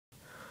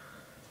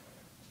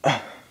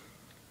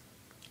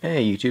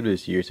Hey YouTube,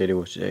 this is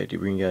Yosenjus today to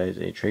bring you guys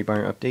a trade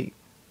barn update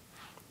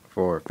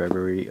for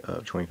February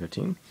of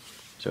 2015.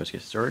 So let's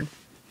get started.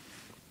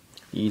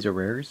 These are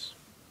rares.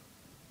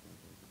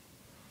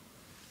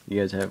 You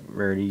guys have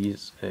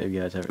rarities. If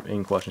you guys have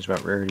any questions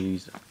about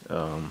rarities,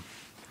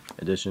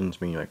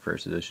 editions, meaning like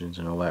first editions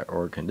and all that,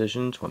 or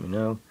conditions, let me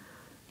know.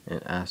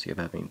 And ask if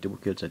I have any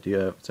duplicates. I do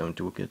have some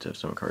duplicates of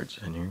some cards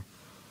in here.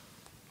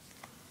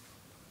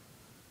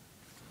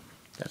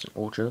 That's an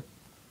Ultra.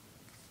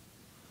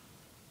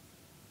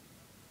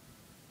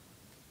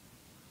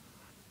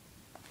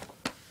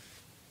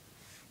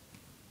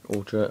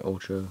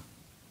 Ultra.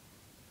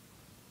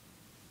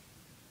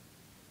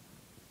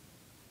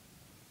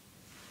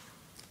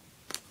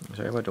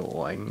 Sorry about the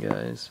lighting,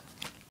 guys.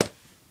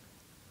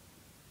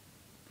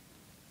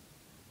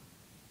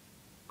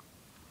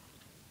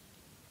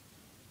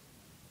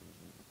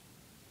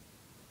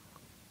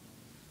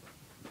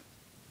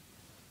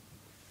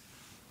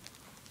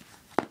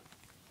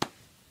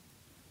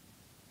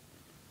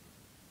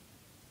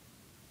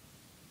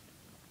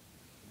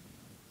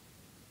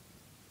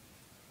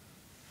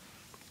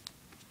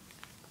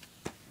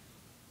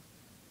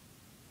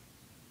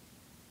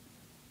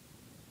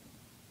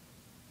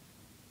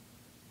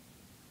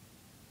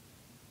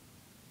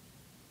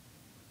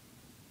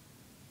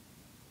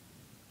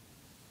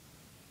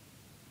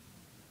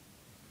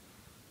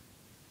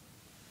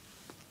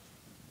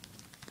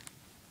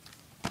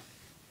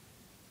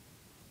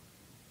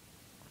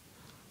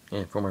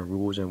 And for my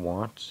rules and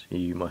wants,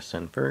 you must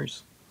send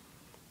first.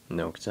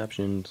 No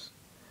exceptions.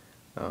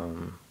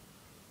 You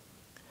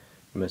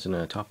must send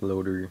a top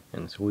loader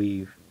and a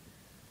sleeve.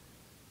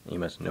 You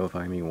must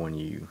notify me when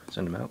you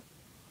send them out.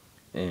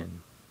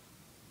 And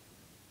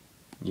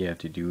you have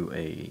to do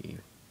a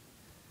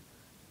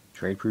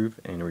trade proof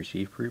and a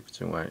receive proof.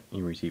 So when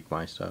you receive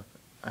my stuff,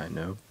 I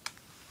know.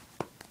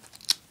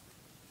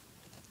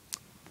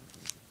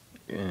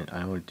 And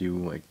I would do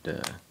like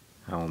the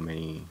how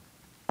many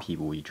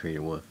people you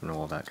traded with and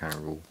all that kind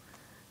of rule.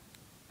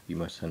 You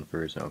must send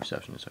first, no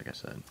exceptions, like I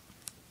said.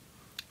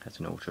 That's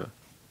an Ultra.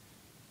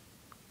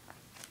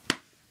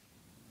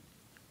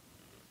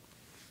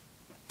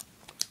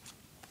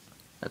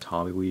 That's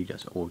Hobby League,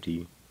 that's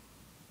OT.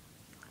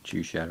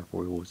 Choose Shadow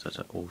Foils, that's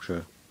an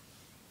Ultra.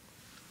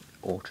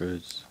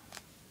 Ultras.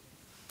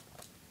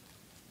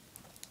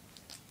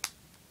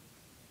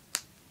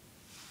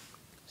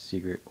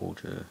 Secret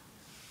Ultra.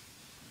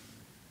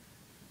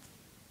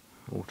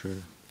 Ultra.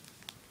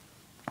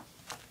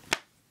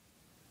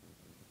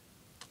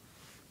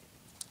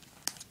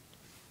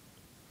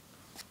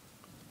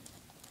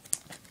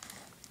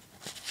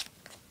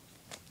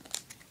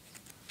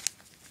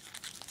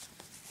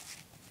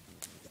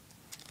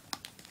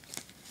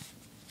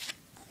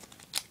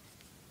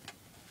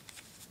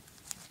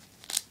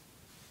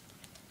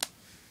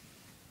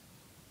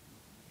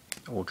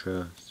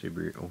 Ultra,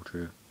 Super,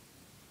 Ultra,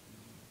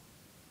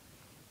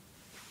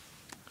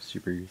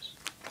 Supers,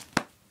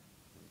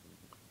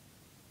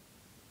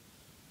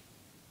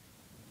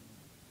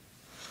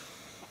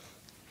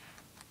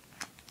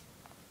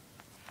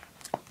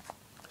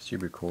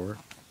 Super Core,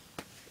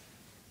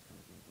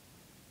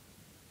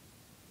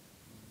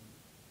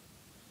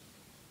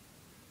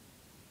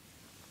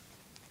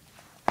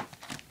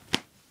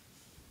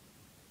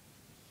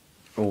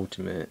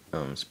 Ultimate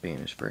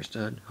Spanish First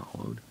Ed,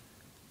 Hollowed,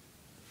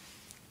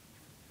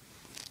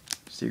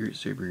 Secret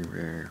Super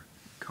Rare,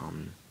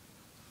 Common,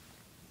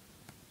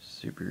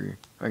 Super,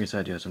 I guess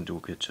I do have some dual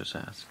kits, just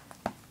ask.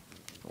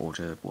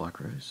 Ultra Black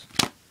Rose.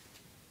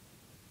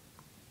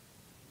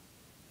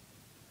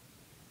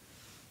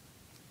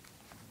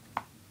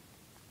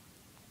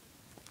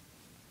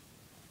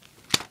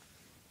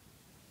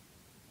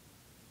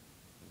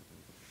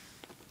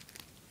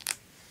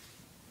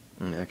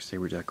 And X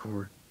Saber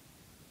Decor.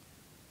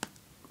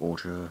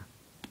 Ultra,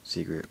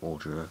 Secret,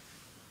 Ultra.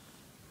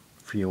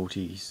 Free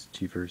OTs,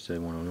 2 first ed,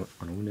 1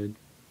 unwounded.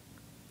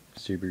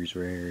 Supers,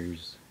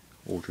 Rares,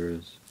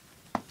 Ultras.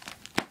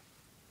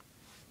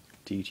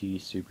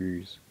 DT,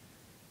 Supers,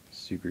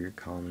 Super,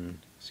 Common,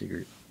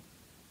 Secret.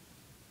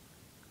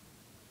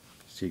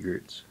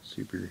 Secrets,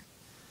 Super,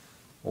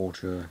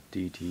 Ultra,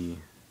 DT,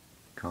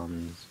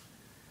 Commons,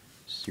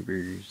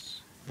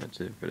 Supers. That's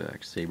it for the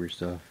X Saber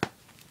stuff.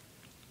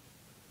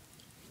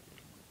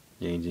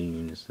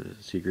 Yanzine is the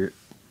secret.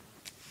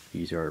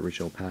 These are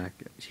original pack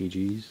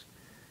CGs.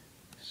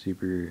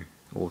 Super,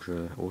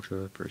 Ultra,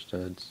 first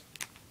eds.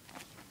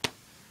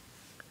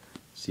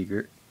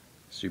 Secret,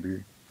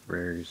 Super,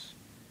 Rares,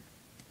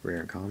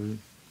 Rare and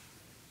Common.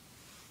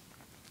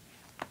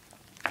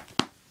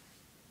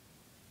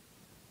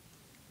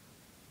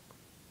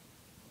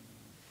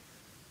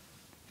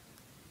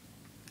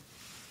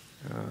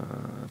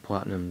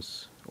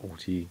 Platinums,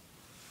 OT.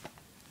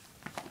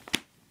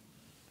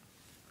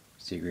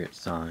 Secret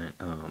sign,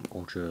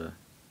 Ultra,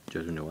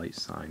 Judgment of Light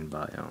signed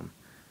by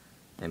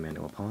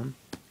Emmanuel Palm.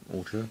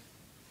 Ultra.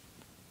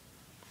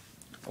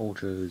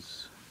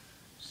 Ultras,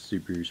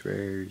 Supers,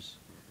 Rares,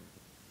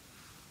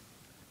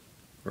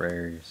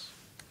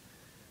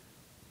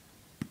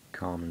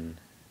 Common,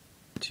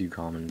 2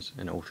 commons,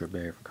 an ultra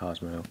bear for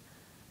Cosmo,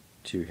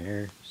 2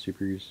 hair,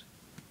 supers,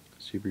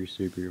 super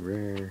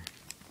rare.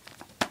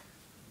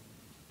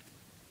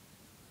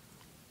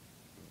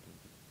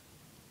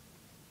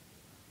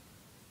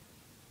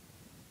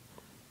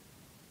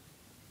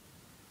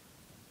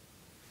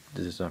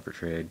 This is not for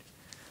trade.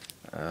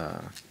 I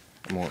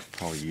won't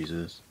probably use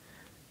this.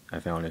 I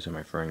found this in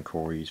my friend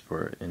Corey's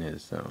in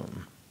his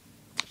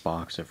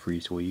box of free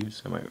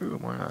sleeves. I'm like, ooh,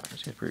 why not?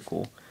 This seems pretty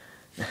cool.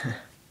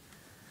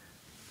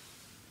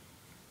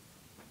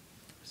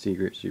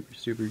 Secret,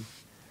 super.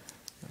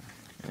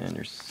 And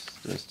there's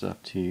this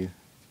stuff too.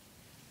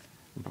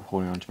 I'm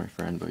holding on to my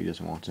friend, but he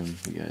doesn't want them.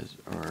 You guys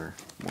are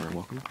more than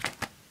welcome.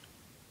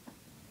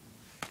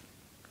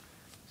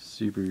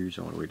 Supers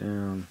all the way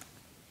down,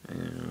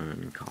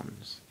 and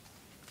commons.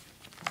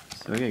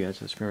 So yeah, guys,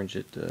 that's pretty much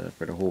it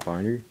for the whole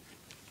binder.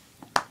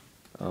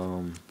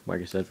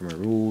 Like I said, for my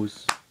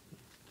rules,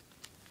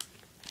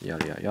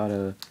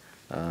 yada.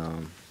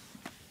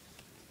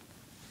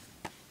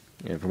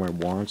 And for my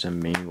wants, I'm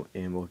mainly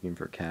looking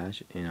for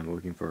cash, and I'm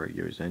looking for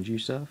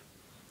Yosenjus stuff.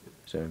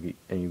 So if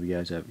any of you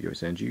guys have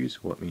Yosenjus,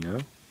 let me know.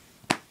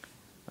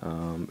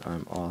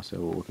 I'm also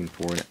looking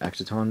for an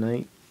Exciton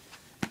Knight,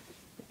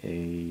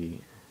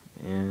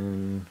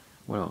 and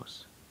what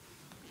else?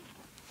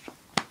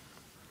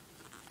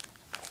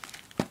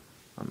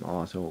 I'm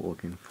also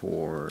looking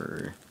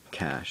for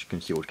cash,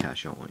 concealed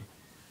cash only.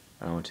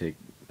 I don't want to take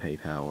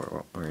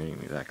PayPal or any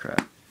of that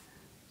crap.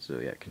 So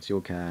yeah,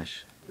 concealed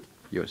cash,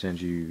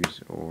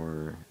 Yosenjus,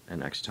 or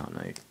an Exciton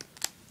Knight.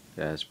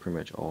 That's pretty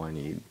much all I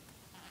need.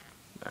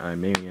 I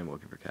mainly am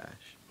looking for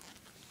cash.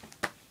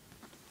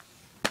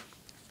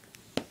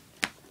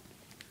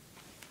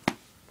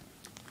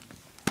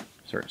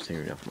 Start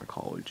saving up for my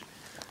college.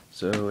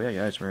 So yeah,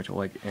 guys, remember to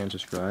like and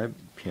subscribe.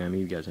 PM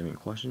me if you guys have any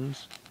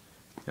questions.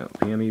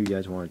 PM me if you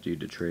guys want to do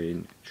the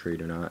trade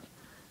or not,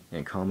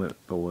 and comment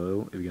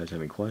below if you guys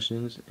have any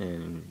questions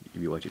and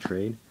if you like to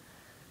trade.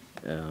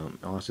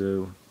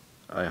 Also,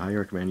 I highly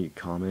recommend you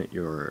comment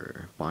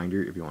your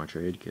binder if you want to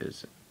trade,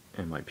 because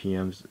in my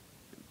PMs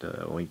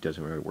the link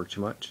doesn't really work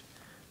too much.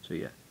 So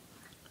yeah.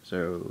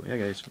 So yeah,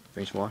 guys,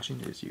 thanks for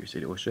watching. It's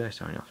Yugioh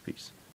signing off. Peace.